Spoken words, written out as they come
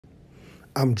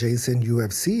I'm Jason,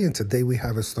 UFC, and today we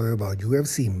have a story about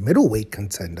UFC middleweight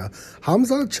contender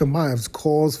Khamzat Chimaev's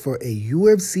calls for a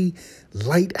UFC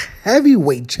light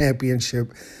heavyweight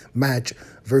championship match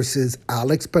versus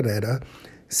Alex Pereira,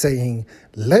 saying,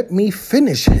 "Let me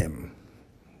finish him."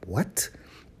 What?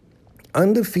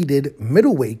 Undefeated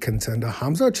middleweight contender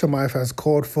Khamzat Chimaev has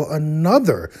called for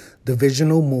another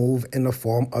divisional move in the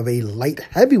form of a light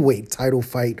heavyweight title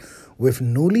fight with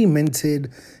newly minted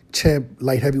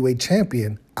light heavyweight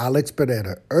champion Alex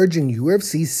Pereira, urging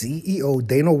UFC CEO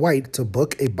Dana White to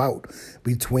book a bout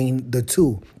between the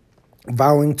two,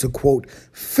 vowing to, quote,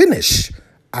 finish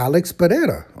Alex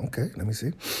Pereira. Okay, let me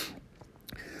see.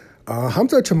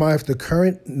 Khamzat Chimaev, the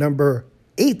current number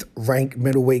 8th ranked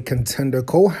middleweight contender,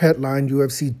 co-headlined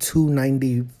UFC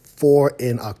 294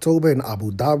 in October in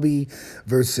Abu Dhabi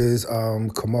versus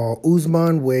Kamaru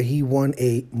Usman, where he won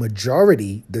a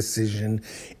majority decision.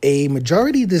 A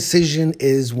majority decision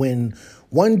is when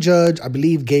one judge, I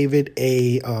believe, gave it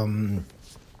a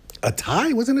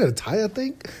tie. Wasn't it a tie, I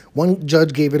think? One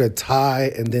judge gave it a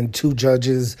tie, and then two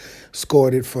judges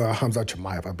scored it for Khamzat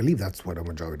Chimaev. I believe that's what a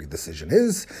majority decision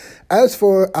is. As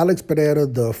for Alex Pereira,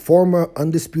 the former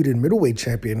undisputed middleweight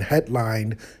champion,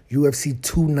 headlined UFC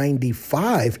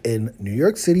 295 in New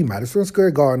York City, Madison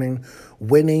Square Garden,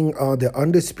 winning the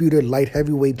undisputed light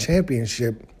heavyweight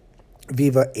championship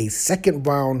via a second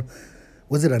round.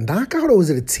 Was it a knockout or was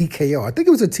it a TKO? I think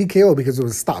it was a TKO because it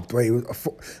was stopped, right? It was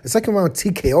a second round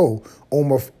TKO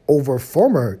over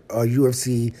former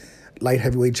UFC light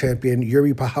heavyweight champion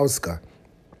Yuri Prochazka.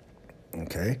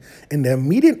 Okay. In the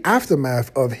immediate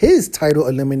aftermath of his title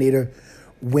eliminator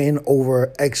win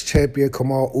over ex-champion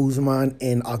Kamaru Usman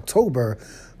in October,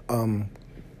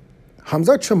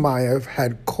 Khamzat Chimaev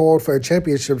had called for a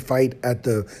championship fight at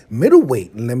the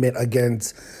middleweight limit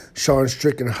against Sean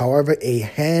Strickland. However, a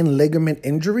hand ligament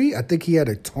injury, I think he had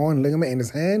a torn ligament in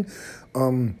his hand,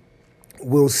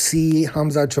 will see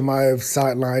Khamzat Chimaev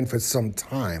sidelined for some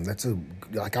time. That's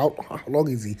how long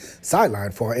is he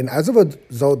sidelined for? And as a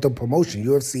result, the promotion,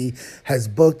 UFC, has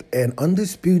booked an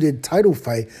undisputed title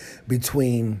fight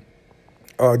between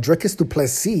Dricus du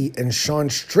Plessis and Sean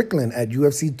Strickland at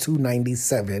UFC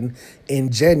 297 in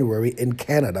January in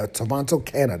Canada, Toronto,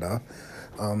 Canada.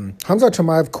 Khamzat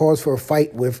Chimaev calls for a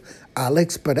fight with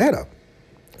Alex Pereira,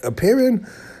 appearing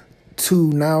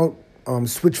to now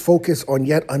switch focus on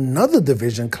yet another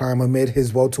division climb amid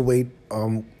his welterweight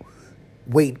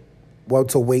weight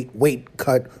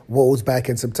cut woes back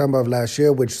in September of last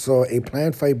year, which saw a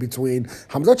planned fight between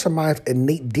Khamzat Chimaev and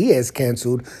Nate Diaz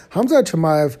canceled. Khamzat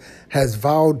Chimaev has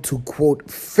vowed to, quote,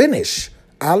 finish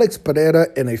Alex Pereira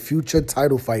in a future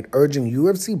title fight, urging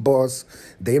UFC boss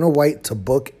Dana White to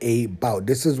book a bout.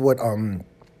 This is what Khamzat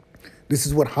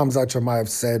Chimaev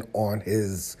said on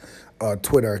his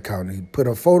Twitter account. He put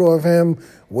a photo of him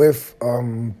with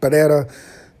Pereira,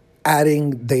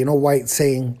 adding Dana White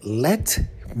saying, "Let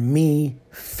me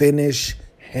finish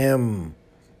him."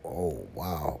 Oh,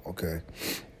 wow. Okay.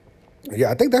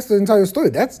 Yeah, I think that's the entire story.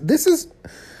 This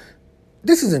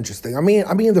is interesting. I mean,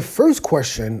 the first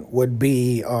question would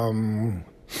be,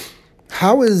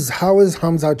 how is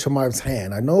Khamzat Chimaev's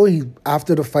hand? I know he,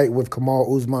 after the fight with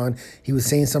Kamaru Usman, he was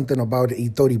saying something about it. He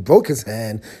thought he broke his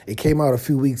hand. It came out a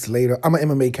few weeks later. I'm an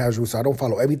MMA casual, so I don't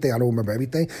follow everything. I don't remember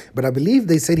everything. But I believe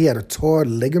they said he had a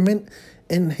torn ligament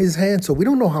in his hand, so we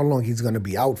don't know how long he's going to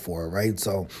be out for, right?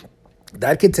 So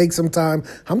that could take some time.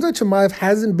 Khamzat Chimaev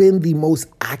hasn't been the most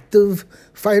active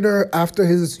fighter after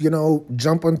his,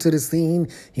 jump onto the scene.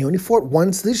 He only fought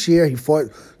once this year. He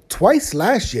fought twice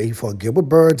last year. He fought Gilbert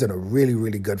Burns in a really,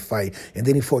 really good fight. And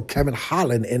then he fought Kevin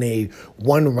Holland in a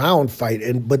one-round fight.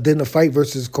 But then the fight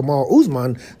versus Kamaru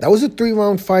Usman, that was a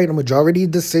 3-round fight, a majority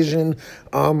decision,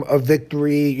 a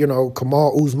victory.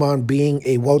 Kamaru Usman, being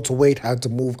a welterweight, had to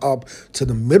move up to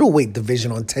the middleweight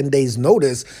division on 10 days'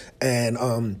 notice. And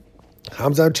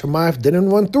Khamzat Chimaev didn't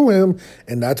run through him,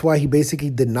 and that's why he basically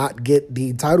did not get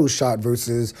the title shot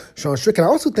versus Sean Strickland.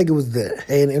 I also think it was the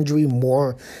hand injury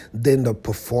more than the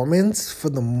performance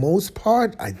for the most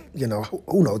part. Who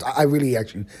knows? I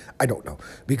don't know.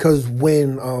 Because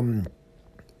when the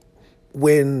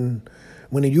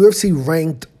UFC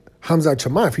ranked Khamzat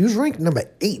Chimaev, he was ranked number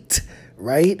 8.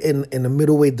 Right, in the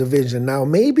middleweight division. Now,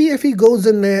 maybe if he goes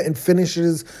in there and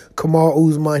finishes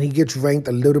Kamaru Usman, he gets ranked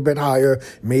a little bit higher.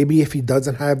 Maybe if he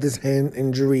doesn't have this hand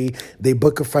injury, they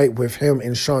book a fight with him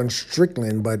and Sean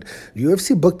Strickland. But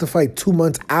UFC booked the fight 2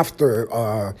 months after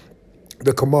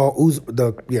the Kamal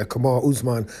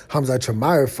Usman Khamzat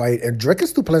Chimaev fight, and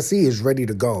Dricus du Plessis is ready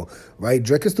to go, right?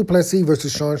 Dricus du Plessis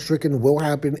versus Sean Strickland will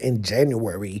happen in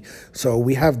January, so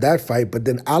we have that fight. But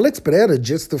then Alex Pereira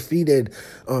just defeated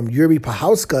Yuri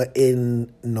Prochazka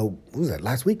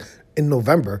last week? In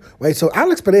November, right? So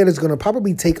Alex Pereira is going to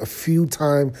probably take a few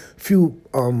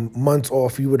months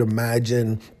off, you would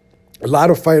imagine. A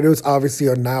lot of fighters obviously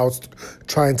are now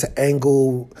trying to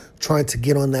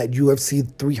get on that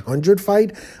UFC 300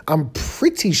 fight. I'm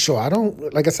pretty sure,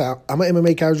 like I said, I'm an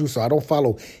MMA casual, so I don't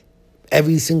follow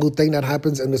every single thing that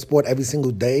happens in the sport every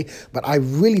single day, but I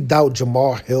really doubt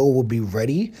Jamahal Hill will be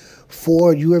ready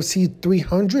for UFC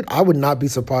 300. I would not be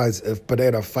surprised if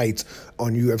Pereira fights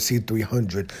on UFC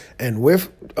 300. And with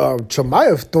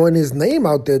Chimaev throwing his name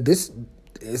out there, this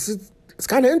is... It's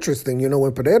kind of interesting,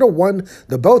 when Pereira won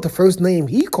the belt, the first name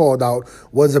he called out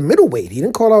was a middleweight. He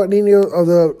didn't call out any of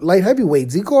the light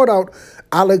heavyweights. He called out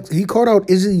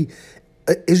Israel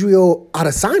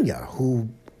Adesanya, who,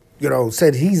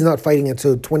 said he's not fighting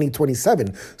until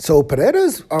 2027. So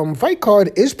Pereira's fight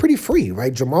card is pretty free,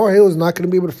 right? Jamahal Hill is not going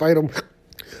to be able to fight him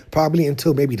probably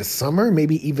until maybe the summer,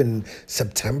 maybe even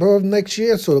September of next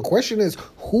year. So the question is,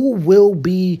 who will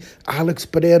be Alex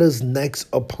Pereira's next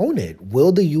opponent?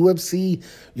 Will the UFC,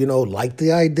 like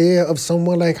the idea of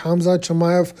someone like Khamzat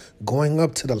Chimaev going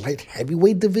up to the light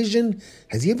heavyweight division?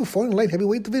 Has he ever fought in the light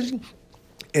heavyweight division?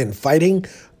 And fighting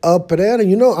Pereira,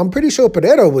 I'm pretty sure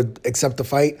Pereira would accept the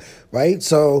fight, right?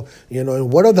 So,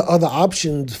 and what are the other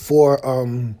options for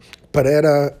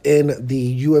Pereira in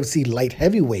the UFC light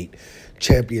heavyweight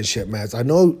championship match? I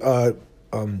know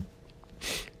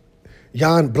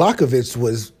Jan Blachowicz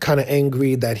was kind of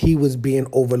angry that he was being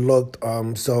overlooked.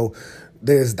 So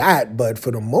there's that. But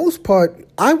for the most part,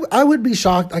 I would be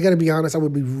shocked. I got to be honest. I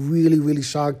would be really, really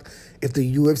shocked if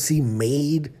the UFC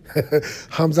made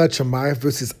Khamzat Chimaev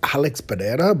versus Alex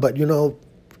Pereira. But,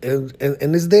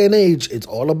 in this day and age, it's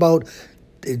all about...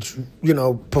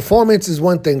 performance is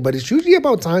one thing, but it's usually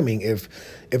about timing. If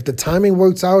the timing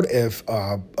works out, if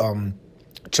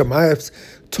Chimaev's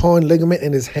torn ligament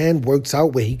in his hand works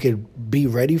out where he could be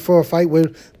ready for a fight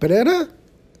with Pereira,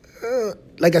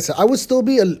 like I said, I would still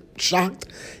be shocked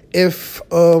if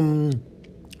Khamzat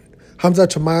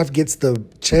Chimaev gets the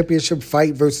championship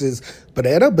fight versus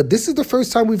Pereira. But this is the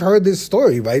first time we've heard this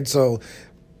story, right? So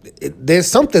there's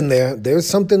something there. There's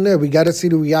something there. We got to see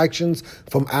the reactions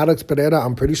from Alex Pereira.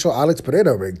 I'm pretty sure Alex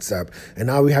Pereira will accept. And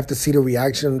now we have to see the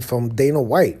reaction from Dana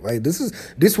White, right?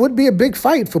 This would be a big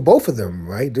fight for both of them,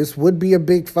 right? This would be a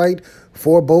big fight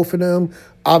for both of them.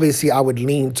 Obviously, I would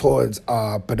lean towards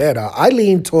Pereira. I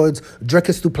lean towards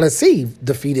Dricus du Plessis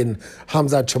defeating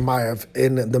Khamzat Chimaev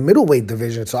in the middleweight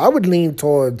division. So I would lean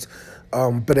towards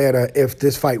Pereira if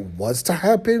this fight was to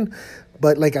happen.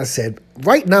 But like I said,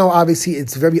 right now, obviously,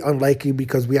 it's very unlikely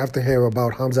because we have to hear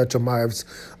about Khamzat Chimaev's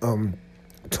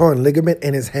torn ligament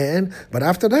in his hand. But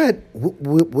after that,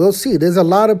 we'll see. There's a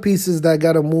lot of pieces that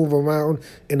got to move around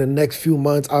in the next few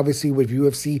months. Obviously, with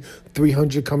UFC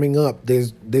 300 coming up,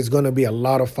 there's going to be a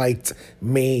lot of fights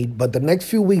made. But the next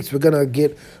few weeks, we're going to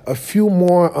get a few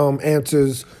more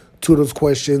answers to those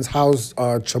questions. How's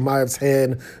Chimaev's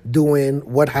hand doing?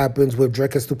 What happens with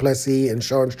Dricus du Plessis and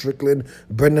Sean Strickland?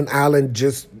 Brendan Allen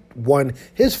just won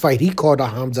his fight. He called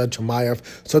out Khamzat Chimaev.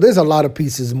 So there's a lot of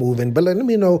pieces moving. But let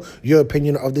me know your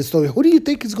opinion of this story. Who do you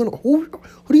think who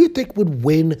do you think would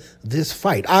win this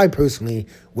fight? I personally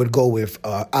would go with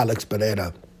Alex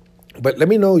Pereira. But let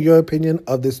me know your opinion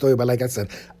of this story. But like I said,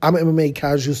 I'm an MMA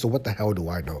casual, so what the hell do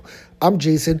I know? I'm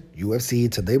Jason,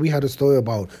 UFC. Today we had a story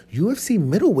about UFC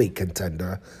middleweight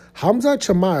contender Khamzat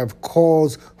Chimaev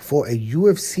calls for a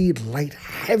UFC light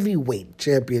heavyweight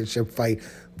championship fight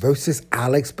versus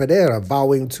Alex Pereira,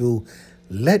 vowing to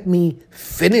let me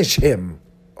finish him.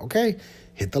 Okay?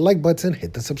 Hit the like button,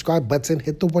 hit the subscribe button,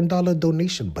 hit the $1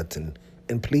 donation button.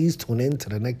 And please tune in to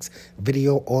the next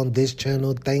video on this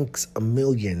channel. Thanks a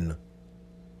million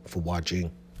for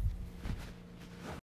watching.